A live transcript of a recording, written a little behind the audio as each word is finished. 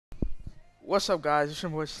What's up, guys? It's your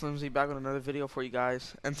boy Slimzy back with another video for you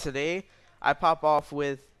guys. And today I pop off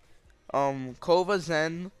with Kova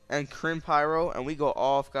Zen and Krim Pyro, and we go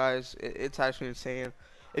off, guys. It's actually insane.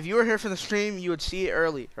 If you were here for the stream, you would see it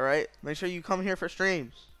early. All right, make sure you come here for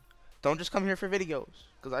streams. Don't just come here for videos,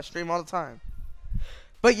 cause I stream all the time.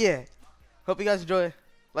 But yeah, hope you guys enjoy.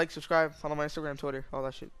 Like, subscribe, follow my Instagram, Twitter, all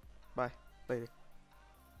that shit. Bye. Later.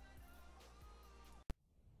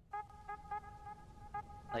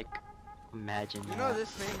 Like, imagine You know,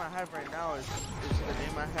 this name I have right now is the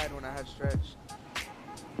name I had when I had Stretch.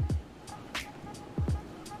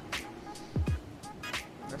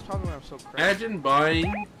 That's probably why I'm so crazy. Imagine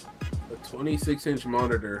buying a 26-inch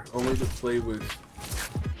monitor only to play with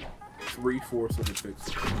 3/4 of the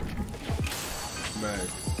pixels.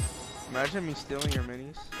 Imagine me stealing your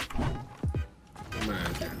minis.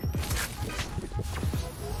 Imagine.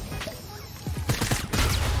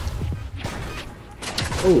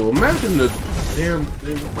 Oh, imagine the damn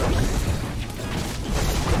thing.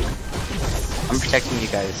 I'm protecting you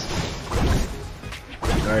guys.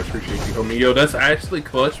 I appreciate you, homie. Yo, that's actually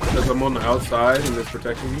clutch because I'm on the outside and it's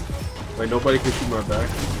protecting me. Like, nobody can shoot my back.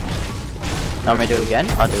 Want me to do it again?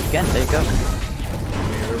 I'll do it again. There you go. Man,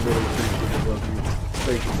 I really appreciate it. Love you.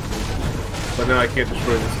 Thank you. But now I can't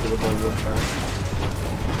destroy this skill by one time.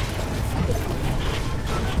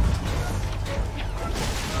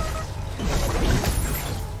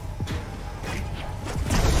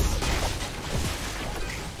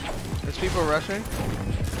 There's people rushing?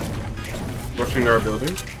 Rushing our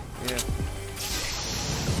building? Yeah.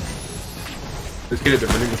 Let's get it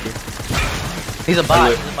defending with me. He's a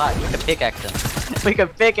bot. He's a bot. We can pickaxe him. We can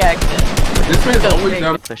pickaxe him. This man's always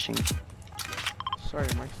down. Pushing. Sorry,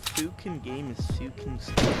 my fucking game is fucking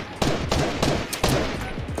stuck.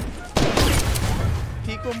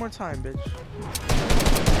 Peek one more time, bitch.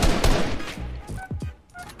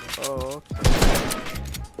 Oh, okay.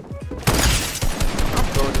 I'm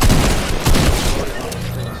going.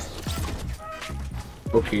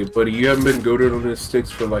 Okay, buddy, you haven't been goated on his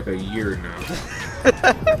sticks for like a year now.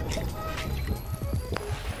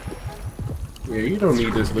 Yeah, you don't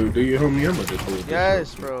need this loot, do you, homie? I'm gonna just loot.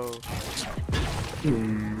 Yes, bro.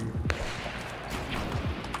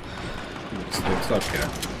 Stop, cat.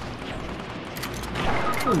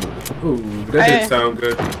 Ooh, that didn't sound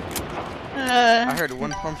good. I heard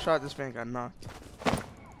one pump shot, this man got knocked.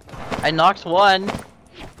 I knocked one.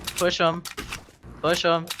 Push him. Push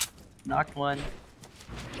him. Knocked one.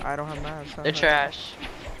 I don't have knives. They're trash.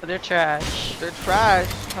 They're trash. They're trash.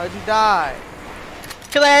 How'd you die?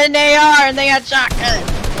 Cause I had an AR and they had shotgun.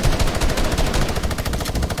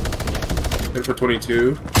 Hit for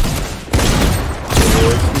 22.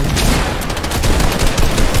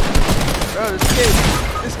 Bro,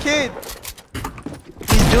 this kid.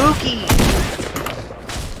 He's dookie.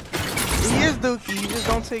 He is dookie. You just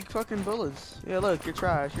don't take fucking bullets. Yeah, look, you're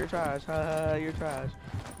trash. You're trash. Ha, you're trash.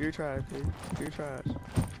 You're trash, dude. You're trash.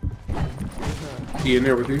 He in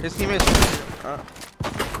there with you? His teammates.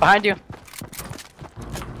 Behind you.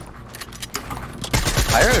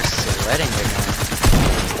 Pyro's sweating right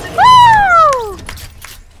now. Woo!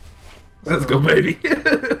 Let's go, baby.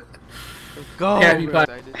 Let's go. Yeah, you bro.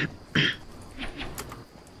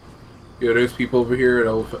 Yo, there's people over here at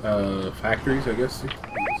old factories, I guess.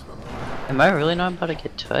 Am I really not about to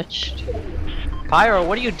get touched? Pyro,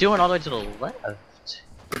 what are you doing all the way to the left?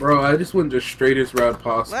 Bro, I just went the straightest route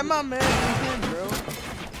possible. Let my man be him, bro.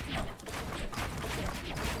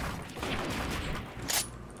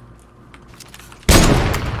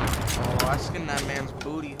 Oh, I skinned that man's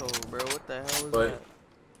booty hole, bro. What the hell is that?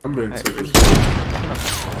 I'm in Right. serious.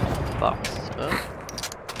 Box.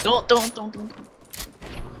 Don't.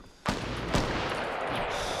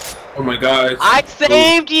 Oh my god. I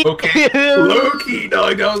saved you! Okay. Low-key,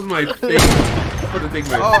 dog, that was my face. I'm gonna take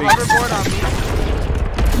my face. Hoverboard on me.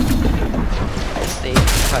 I saved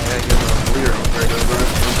Pyro. We're over there, bro.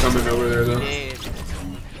 I'm coming over there, though. Dead.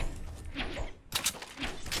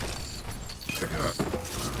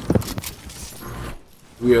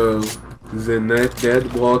 Yo, Zenet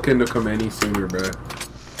dead. Walking to come any sooner, bro.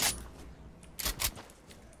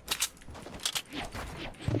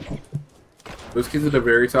 Those kids at the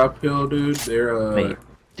very top hill, dude, they're Wait,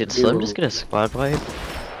 did Slim just get a squad wipe?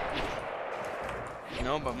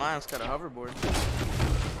 No, but mine's got a hoverboard.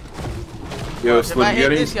 Yo, If I Slim, hit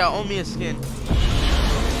getting? this, y'all owe me a skin.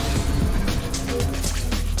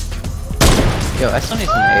 Yo, I still need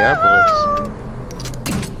some AR bullets.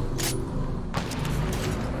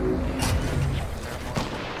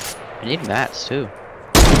 I need mats too.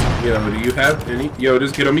 Yo, do you have any? Yo,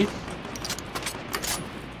 just get on me.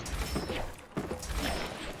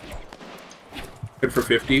 went for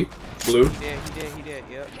 50. Blue. He did,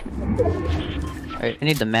 yep. Alright, I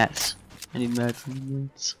need the mats. I need mats.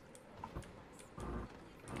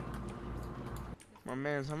 My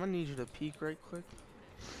mans, I'm gonna need you to peek right quick.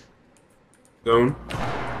 Zone.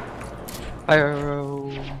 Pyro.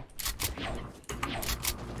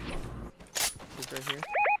 Peek right here.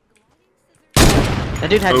 That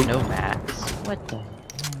dude had Oh. no mats. What the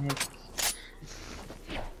heck?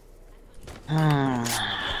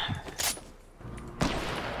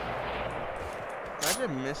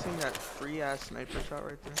 Imagine missing that free ass sniper shot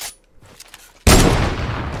right there.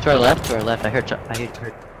 To our left, to our left. I heard to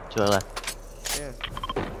our left. Yeah.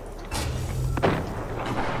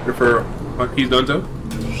 Here for he's done so.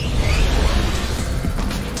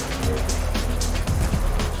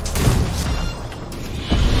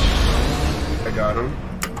 I got him.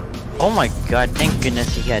 Oh my god, thank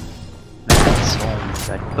goodness he had mats. Oh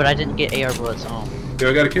my god. But I didn't get AR bullets home. Yo,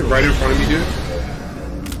 I got a kid right in front of me, dude.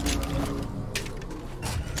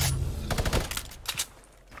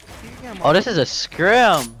 Oh, this is a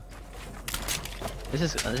scrim. This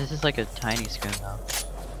is like a tiny scrim now.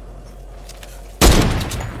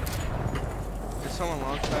 There's someone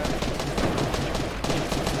long side.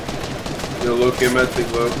 Yo, low cam at big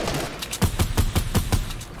low.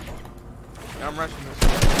 Yeah, I'm rushing this.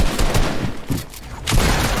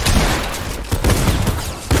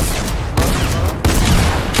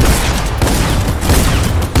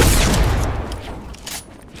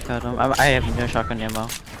 Got him. I have no shotgun ammo.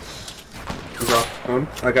 He's off one.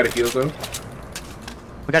 I got a heal though.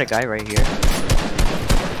 We got a guy right here.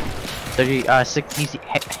 30,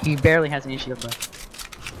 he barely has any shield left.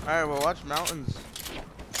 Alright, well, watch mountains.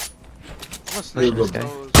 I'm gonna There you snipe go. this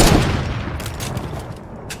nose.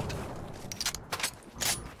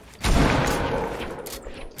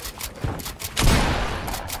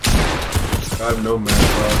 I have no man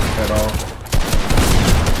at all.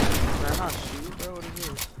 Can I not shoot, bro? What is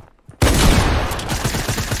this?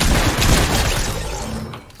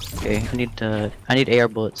 Okay, I need AR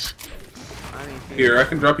bullets. I need Here, I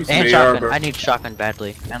can drop you some And AR, shotgun. bro. I need shotgun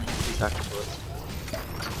badly. I need 2 shotgun bullets.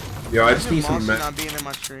 Yo, I just Imagine need some Monster man. not being in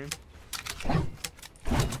my stream.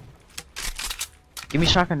 Give me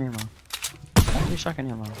shotgun ammo. Give me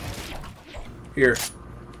shotgun ammo. Here.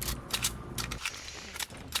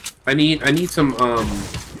 I need some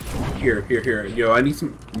here. Yo, I need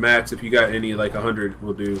some mats if you got any, like 100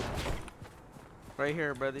 will do. Right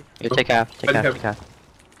here, buddy. Here, take half. Take I half. have- Take half.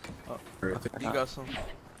 Alright. You got some.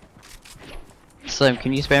 Slim,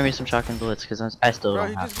 can you spare me some shotgun bullets? Cause I still Bro,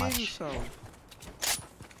 don't he have just gave you much.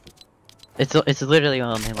 some. It's literally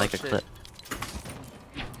only like a shit. clip.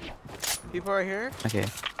 People right here? Okay.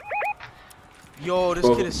 Yo, this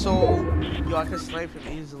Oh. kid is so... Yo, I can snipe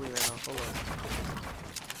him easily right now. Hold on.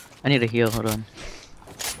 I need a heal. Hold on.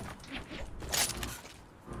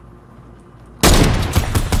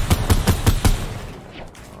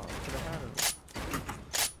 Oh, could've had him.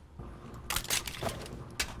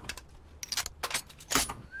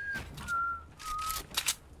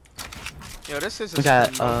 Yo, this is a We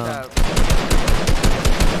got, screen, no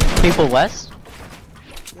cap. People west.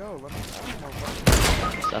 Yo, let me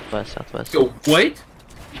know, Southwest. Yo, wait.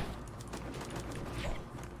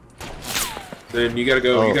 Then you gotta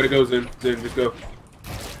go. Oh. You gotta go, Zen. Zen, just go.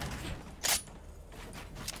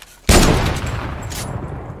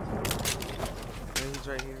 Yeah, he's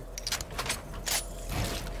right here.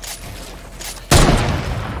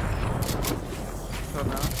 So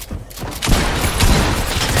now?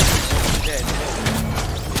 Dead.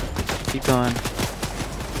 Keep going.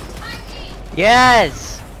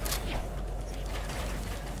 Yes.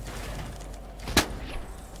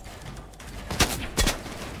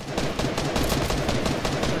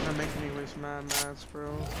 They're making me waste mad mats,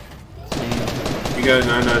 bro. You got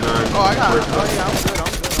 999. Oh, I got it. First Oh, one. yeah, I'm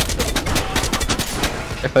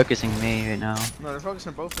good. They're focusing me right now. No, they're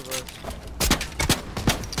focusing both of us.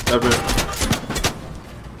 7.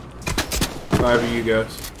 5 of you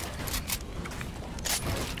guys.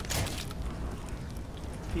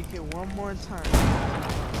 Peek it one more time.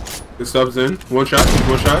 Good stuff, Zen. One shot.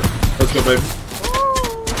 Let's go, baby.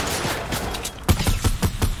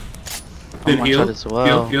 Then one heal. shot as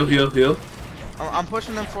well. Heal. I'm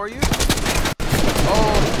pushing them for you.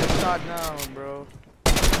 Oh, good shot down, bro.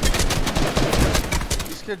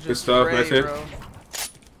 These kids Good just stuff, spray, nice hit. bro.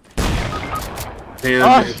 Damn,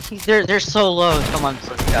 Oh, man. they're so low. Come on,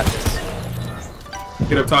 Slim, you got this.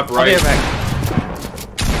 Get up top I'll be right. right back.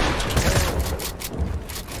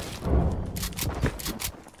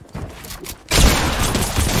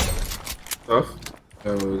 Stuff.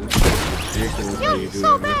 Oh, this shit is ridiculous how you do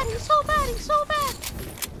that, man. He's so bad.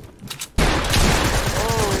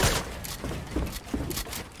 Oh.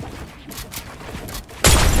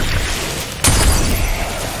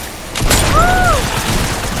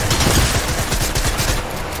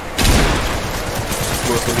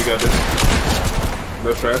 got this.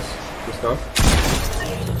 No stress. Good stuff.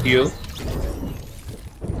 Heal.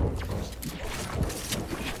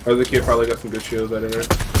 Other kid probably got some good shields out of there.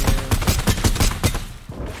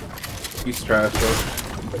 He's trash though.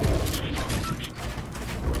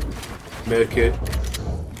 Med kit.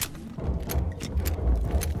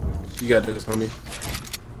 You got this, homie.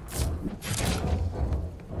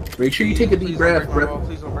 Make sure you take a deep breath, bro.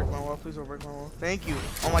 Please don't break my wall. Please don't break my wall. Thank you.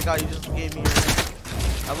 Oh my god, you just gave me your name.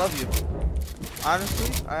 I love you.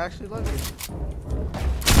 Honestly, I actually love you.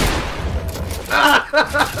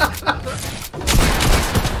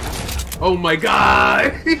 Oh my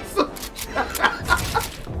god!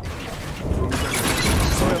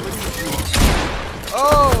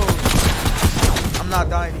 Oh! I'm not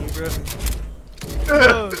dying to you, bro.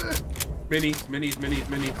 Minis.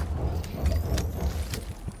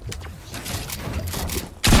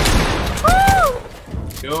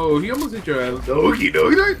 Yo, he almost hit your ass. No,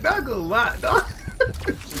 not gonna lie, dog.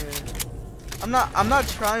 I'm not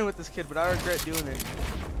trying with this kid, but I regret doing it.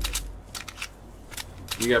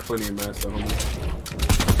 You got plenty of mats, though, homie.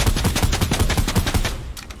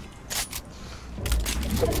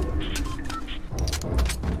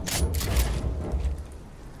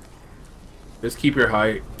 Just keep your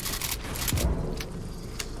height.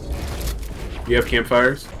 You have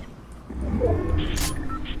campfires?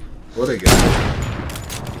 What a guy.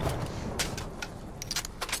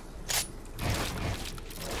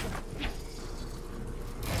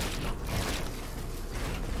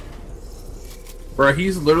 Bro,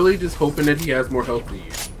 he's literally just hoping that he has more health than you.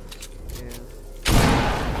 Yeah.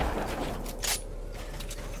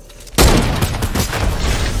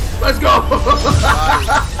 Let's go!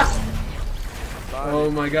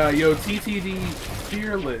 Oh my god, yo, TTD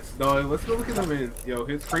fearless. No, let's go look at him in. Yo,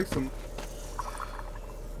 his face some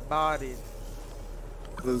body.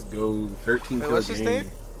 Let's go. 13 Wait, kill what's his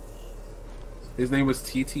name? His name was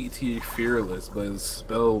TTT Fearless, but it's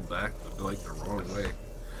spelled back like the wrong way.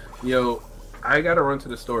 Yo, I gotta run to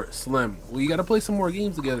the store. Slim, we gotta play some more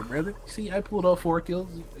games together, brother. See, I pulled off 4 kills.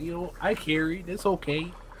 You know, I carried. It's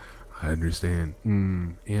okay. I understand.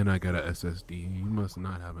 And I got a SSD. You must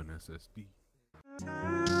not have an SSD.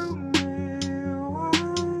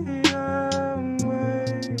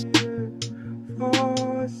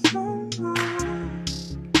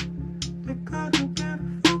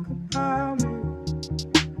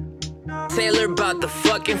 Taylor about the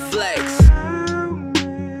fucking flex.